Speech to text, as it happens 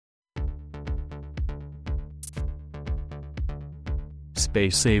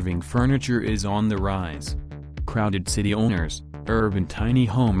Space-saving furniture is on the rise. Crowded city owners, urban tiny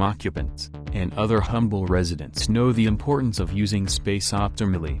home occupants, and other humble residents know the importance of using space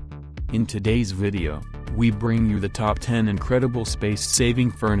optimally. In today's video, we bring you the top 10 incredible space-saving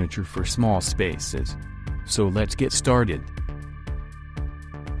furniture for small spaces. So let's get started.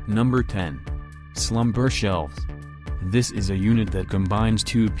 Number 10. Slumbershelves. This is a unit that combines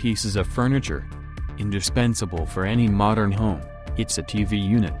two pieces of furniture. Indispensable for any modern home, it's a TV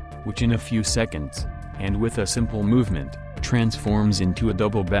unit, which in a few seconds, and with a simple movement, transforms into a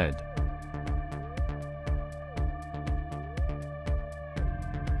double bed.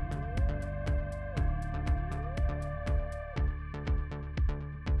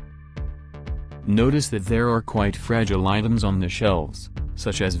 Notice that there are quite fragile items on the shelves,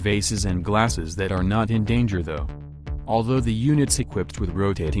 such as vases and glasses that are not in danger though. Although the unit's equipped with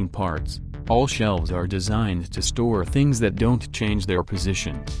rotating parts, all shelves are designed to store things that don't change their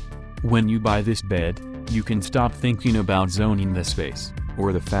position. When you buy this bed, you can stop thinking about zoning the space,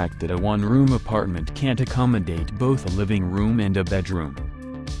 or the fact that a one-room apartment can't accommodate both a living room and a bedroom.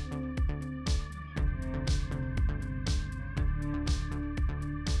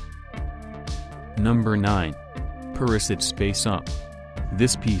 Number 9. Parisot Space Up.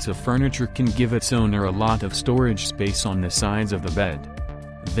 This piece of furniture can give its owner a lot of storage space on the sides of the bed.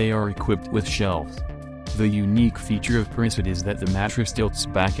 They are equipped with shelves. The unique feature of Parisot is that the mattress tilts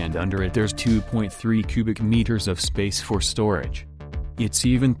back and under it there's 2.3 cubic meters of space for storage. It's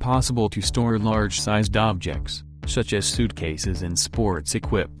even possible to store large-sized objects, such as suitcases and sports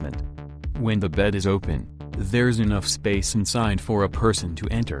equipment. When the bed is open, there's enough space inside for a person to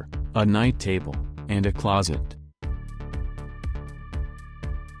enter, a night table, and a closet.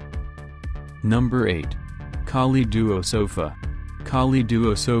 Number 8. Collie Duo Sofa. Collie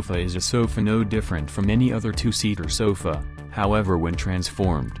Duo Sofa is a sofa no different from any other two-seater sofa, however when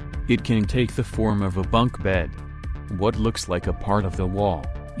transformed, it can take the form of a bunk bed. What looks like a part of the wall,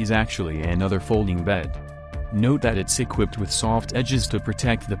 is actually another folding bed. Note that it's equipped with soft edges to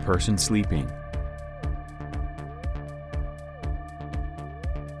protect the person sleeping.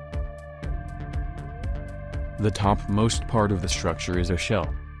 The topmost part of the structure is a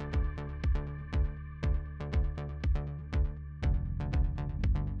shell.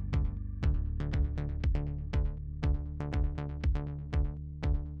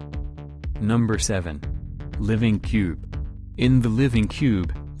 Number 7. Living Cube. In the Living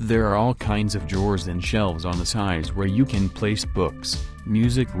Cube, there are all kinds of drawers and shelves on the sides where you can place books,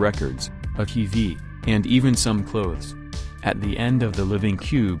 music records, a TV, and even some clothes. At the end of the Living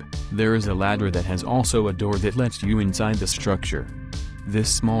Cube, there is a ladder that has also a door that lets you inside the structure. This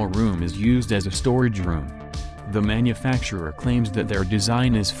small room is used as a storage room. The manufacturer claims that their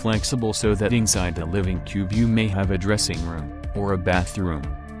design is flexible so that inside the Living Cube you may have a dressing room, or a bathroom.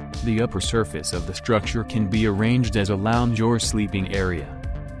 The upper surface of the structure can be arranged as a lounge or sleeping area.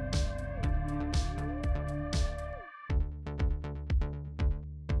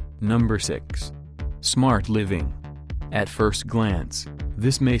 Number 6. Smart Living. At first glance,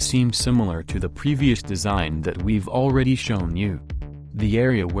 this may seem similar to the previous design that we've already shown you. The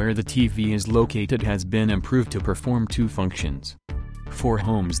area where the TV is located has been improved to perform two functions. For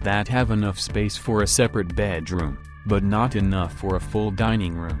homes that have enough space for a separate bedroom, but not enough for a full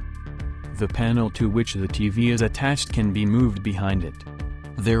dining room, the panel to which the TV is attached can be moved behind it.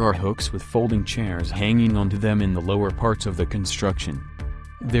 There are hooks with folding chairs hanging onto them in the lower parts of the construction.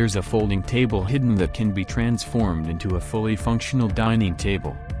 There's a folding table hidden that can be transformed into a fully functional dining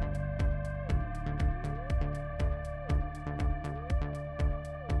table.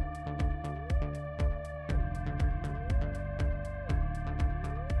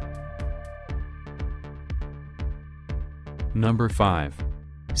 Number 5.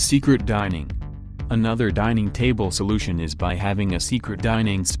 Secret Dining. Another dining table solution is by having a secret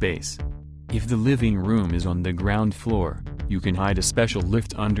dining space. If the living room is on the ground floor, you can hide a special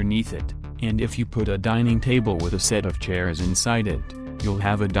lift underneath it, and if you put a dining table with a set of chairs inside it, you'll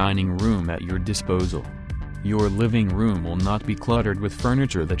have a dining room at your disposal. Your living room will not be cluttered with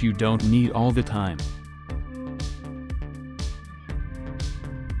furniture that you don't need all the time.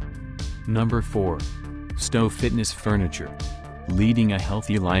 Number 4. Stowe Fitness Furniture. Leading a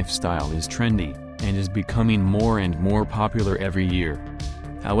healthy lifestyle is trendy, and is becoming more and more popular every year.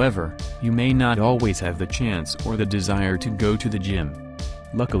 However, you may not always have the chance or the desire to go to the gym.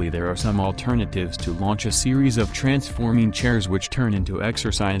 Luckily there are some alternatives to launch a series of transforming chairs which turn into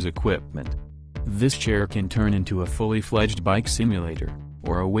exercise equipment. This chair can turn into a fully fledged bike simulator,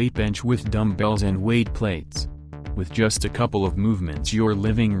 or a weight bench with dumbbells and weight plates. With just a couple of movements your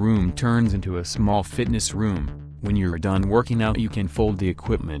living room turns into a small fitness room, When you're done working out, you can fold the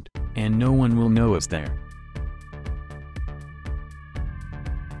equipment, and no one will know it's there.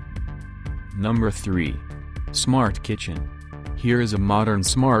 Number 3. Smart Kitchen. Here is a modern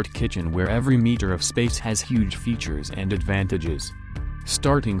smart kitchen where every meter of space has huge features and advantages.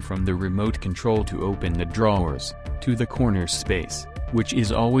 Starting from the remote control to open the drawers, to the corner space, which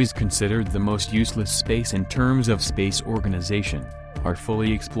is always considered the most useless space in terms of space organization, are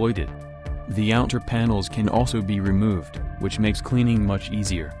fully exploited. The outer panels can also be removed, which makes cleaning much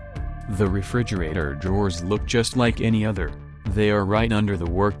easier. The refrigerator drawers look just like any other. They are right under the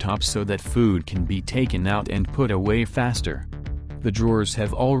worktop so that food can be taken out and put away faster. The drawers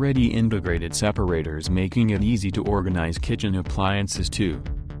have already integrated separators, making it easy to organize kitchen appliances too.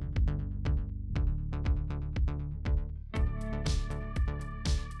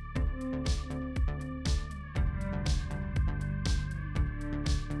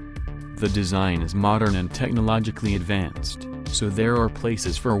 The design is modern and technologically advanced, so there are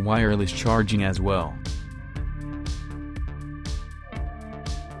places for wireless charging as well.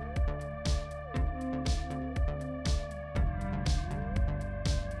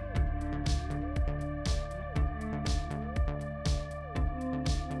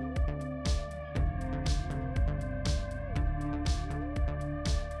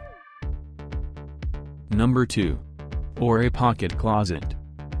 Number 2. Or a pocket closet.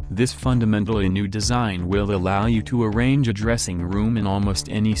 This fundamentally new design will allow you to arrange a dressing room in almost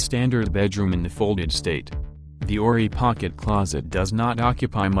any standard bedroom in the folded state. The Ori pocket closet does not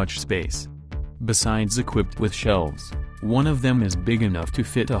occupy much space. Besides equipped with shelves, one of them is big enough to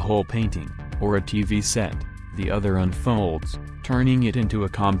fit a whole painting, or a TV set, the other unfolds, turning it into a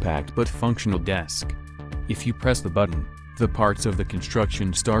compact but functional desk. If you press the button, the parts of the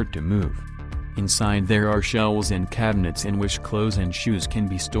construction start to move. Inside there are shelves and cabinets in which clothes and shoes can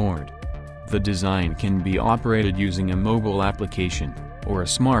be stored. The design can be operated using a mobile application, or a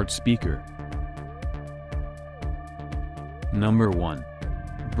smart speaker. Number 1.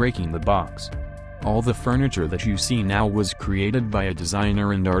 Breaking the box. All the furniture that you see now was created by a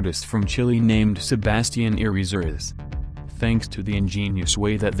designer and artist from Chile named Sebastián Irizarry. Thanks to the ingenious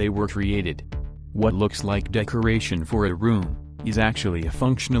way that they were created, what looks like decoration for a room is actually a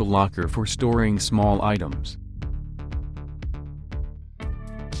functional locker for storing small items.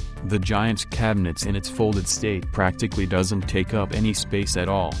 The giant cabinets in its folded state practically doesn't take up any space at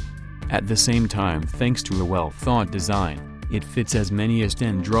all. At the same time, thanks to a well-thought design, it fits as many as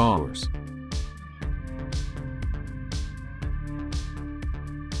 10 drawers.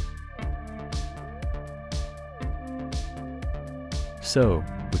 So,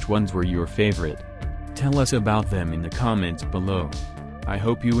 which ones were your favorite? Tell us about them in the comments below. I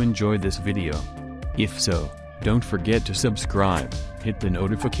hope you enjoyed this video. If so, don't forget to subscribe, hit the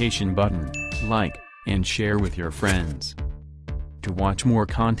notification button, like, and share with your friends. To watch more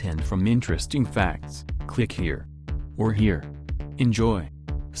content from Interesting Facts, click here. Or here. Enjoy.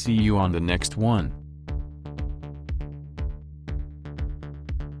 See you on the next one.